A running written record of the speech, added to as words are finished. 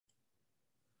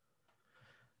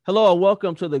Hello and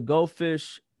welcome to the Go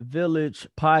Fish Village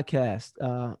podcast.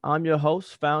 I'm your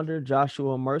host, founder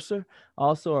Joshua Mercer,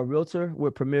 also a realtor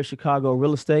with Premier Chicago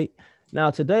Real Estate. Now,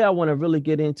 today I want to really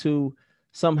get into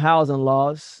some housing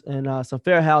laws and some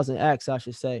fair housing acts, I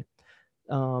should say,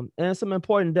 and some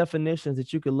important definitions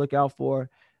that you can look out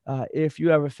for if you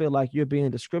ever feel like you're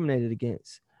being discriminated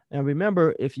against. And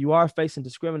remember, if you are facing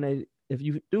discriminated, if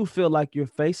you do feel like you're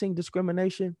facing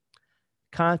discrimination,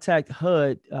 contact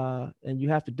HUD, and you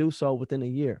have to do so within a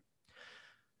year.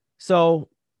 So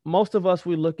most of us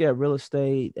we look at real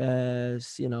estate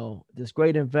as this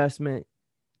great investment.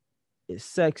 It's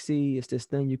sexy. It's this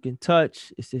thing you can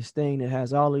touch. It's this thing that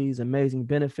has all these amazing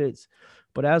benefits.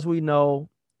 But as we know,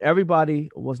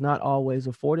 everybody was not always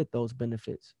afforded those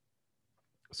benefits.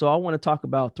 So I want to talk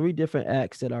about three different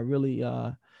acts that are really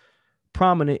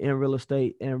prominent in real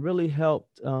estate and really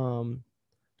helped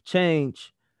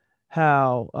change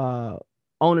how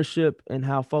ownership and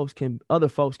how other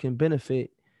folks can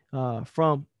benefit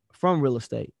from real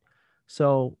estate.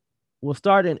 So we'll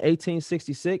start in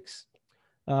 1866.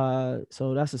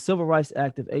 So that's the Civil Rights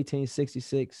Act of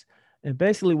 1866, and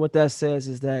basically what that says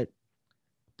is that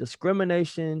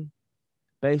discrimination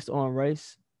based on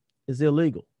race is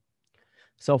illegal.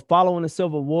 So following the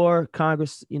Civil War,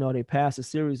 Congress, they passed a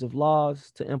series of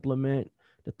laws to implement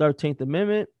the 13th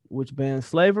Amendment, which banned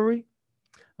slavery.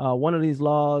 One of these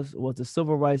laws was the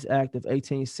Civil Rights Act of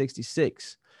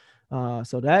 1866.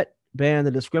 So that banned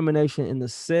the discrimination in the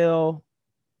sale,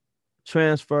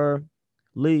 transfer,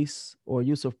 lease, or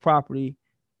use of property,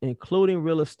 including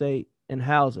real estate and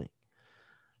housing.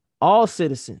 All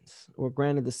citizens were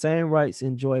granted the same rights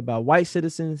enjoyed by white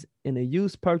citizens in the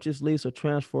use, purchase, lease, or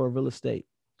transfer of real estate.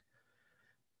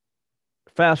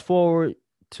 Fast forward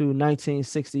to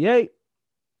 1968.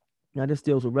 Now, this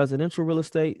deals with residential real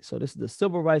estate. So, this is the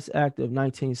Civil Rights Act of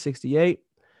 1968.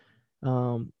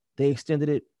 They extended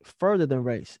it further than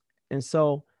race. And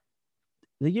so,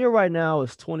 the year right now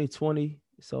is 2020.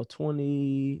 So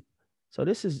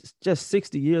this is just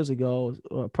 60 years ago,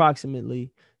 or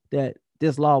approximately, that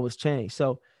this law was changed.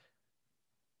 So,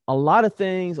 a lot of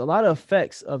things, a lot of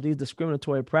effects of these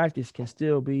discriminatory practices can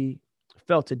still be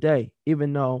felt today,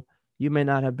 even though you may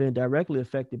not have been directly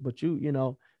affected, but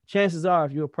chances are,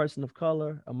 if you're a person of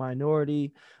color, a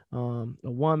minority, a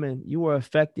woman, you were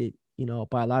affected,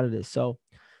 by a lot of this. So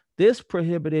this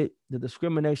prohibited the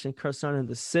discrimination concerning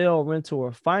the sale, rental,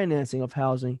 or financing of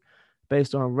housing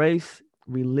based on race,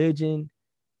 religion,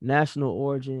 national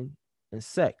origin, and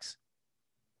sex.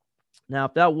 Now,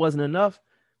 if that wasn't enough,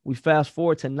 we fast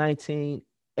forward to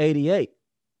 1988.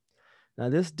 Now,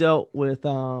 this dealt with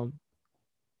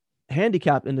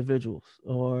handicapped individuals,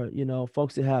 or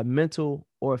folks that have mental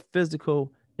or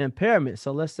physical impairment.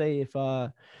 So let's say if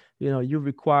you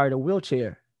required a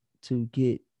wheelchair to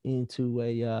get into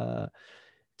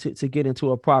to get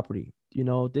into a property.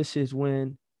 This is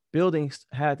when buildings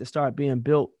had to start being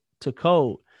built to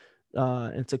code,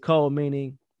 and to code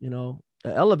meaning an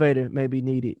elevator may be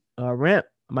needed, a ramp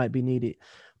might be needed,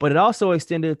 but it also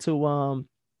extended to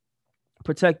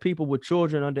protect people with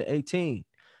children under 18.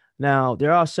 Now,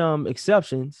 there are some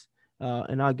exceptions,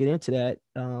 and I'll get into that.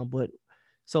 But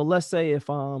so let's say if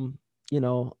I'm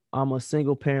a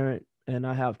single parent and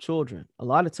I have children, a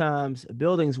lot of times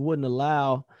buildings wouldn't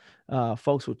allow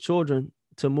folks with children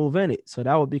to move in it. So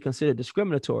that would be considered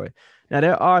discriminatory. Now,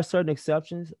 there are certain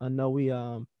exceptions. I know we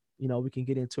can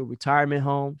get into retirement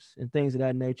homes and things of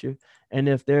that nature. And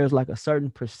if there's like a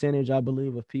certain percentage, I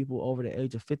believe, of people over the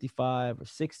age of 55 or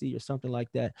 60 or something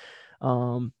like that,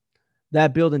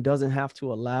 that building doesn't have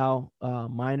to allow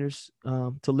minors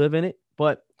to live in it.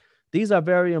 But these are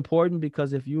very important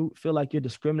because if you feel like you're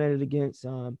discriminated against,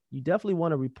 you definitely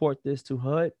want to report this to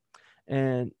HUD,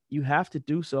 and you have to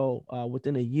do so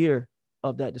within a year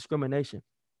of that discrimination.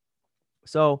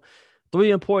 So,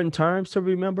 three important terms to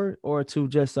remember or to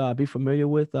just be familiar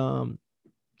with.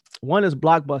 One is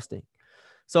blockbusting.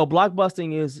 So,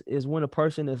 blockbusting is when a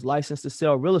person is licensed to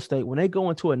sell real estate, when they go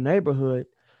into a neighborhood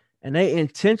and they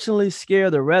intentionally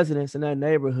scare the residents in that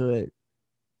neighborhood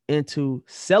into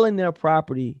selling their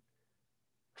property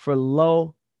for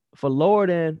lower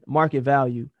than market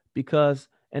value, because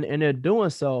and they're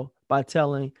doing so by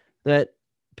telling that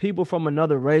people from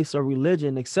another race or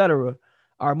religion, etc.,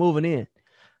 are moving in.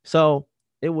 So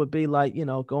it would be like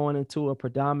going into a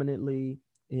predominantly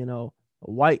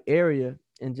white area,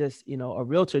 and just a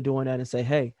realtor doing that and say,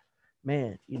 hey,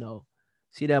 man,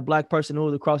 see that black person who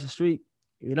was across the street,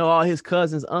 all his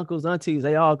cousins, uncles, aunties,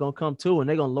 they all gonna come too, and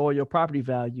they're gonna lower your property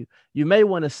value. You may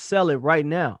want to sell it right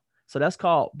now. So that's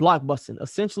called block busting.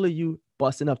 Essentially, you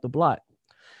busting up the block.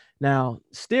 Now,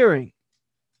 steering.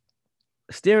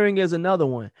 Steering is another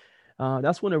one.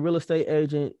 That's when a real estate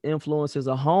agent influences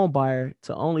a home buyer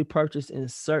to only purchase in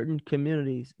certain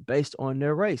communities based on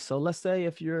their race. So let's say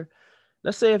if you're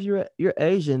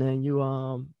Asian and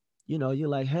you're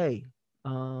like, hey,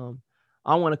 um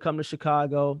I want to come to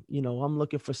Chicago. I'm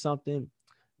looking for something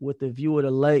with the view of the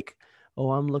lake,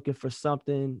 or I'm looking for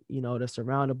something that's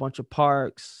around a bunch of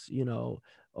parks, or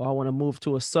I want to move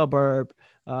to a suburb,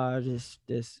 just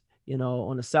this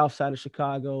on the south side of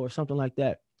Chicago or something like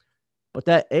that. But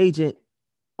that agent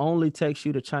only takes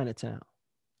you to Chinatown.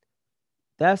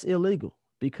 That's illegal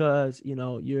because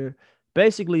you're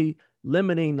basically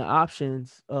limiting the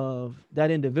options of that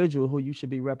individual who you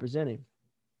should be representing.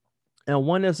 And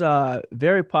one is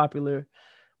very popular.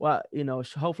 Well,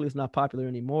 hopefully it's not popular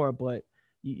anymore, but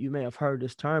you may have heard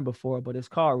this term before, but it's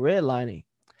called redlining.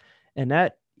 And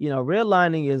that,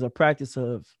 redlining is a practice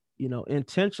of,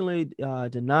 intentionally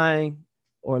denying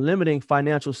or limiting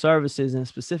financial services in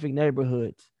specific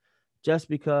neighborhoods just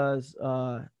because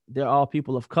they're all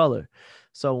people of color.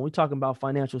 So when we're talking about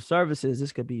financial services,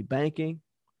 this could be banking,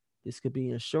 this could be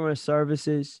insurance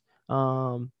services,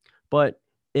 but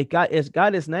it's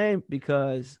got its name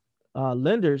because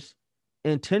lenders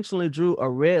intentionally drew a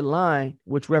red line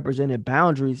which represented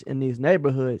boundaries in these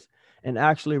neighborhoods and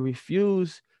actually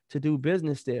refused to do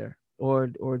business there or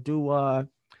do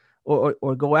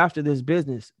or go after this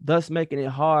business, thus making it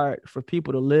hard for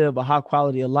people to live a high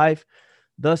quality of life,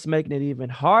 thus making it even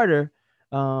harder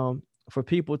for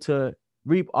people to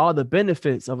reap all the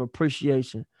benefits of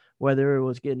appreciation, whether it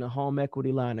was getting a home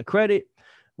equity line of credit,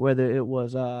 whether it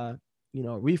was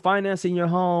refinancing your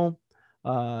home,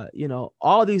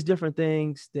 all these different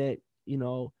things that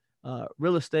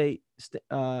real estate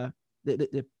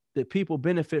that people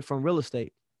benefit from real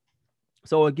estate.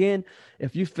 So again,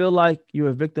 if you feel like you're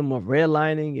a victim of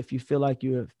redlining, if you feel like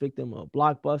you're a victim of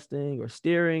blockbusting or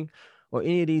steering or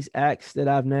any of these acts that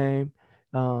I've named,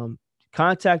 um,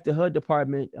 contact the HUD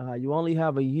department. You only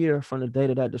have a year from the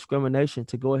date of that discrimination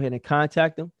to go ahead and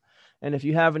contact them. And if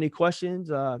you have any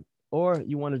questions or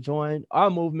you want to join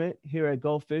our movement here at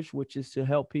Goldfish, which is to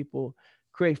help people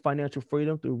create financial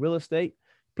freedom through real estate,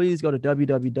 please go to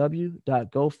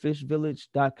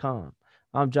www.goldfishvillage.com.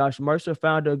 I'm Josh Mercer,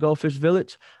 founder of Goldfish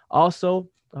Village, also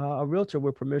a realtor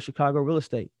with Premier Chicago Real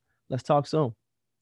Estate. Let's talk soon.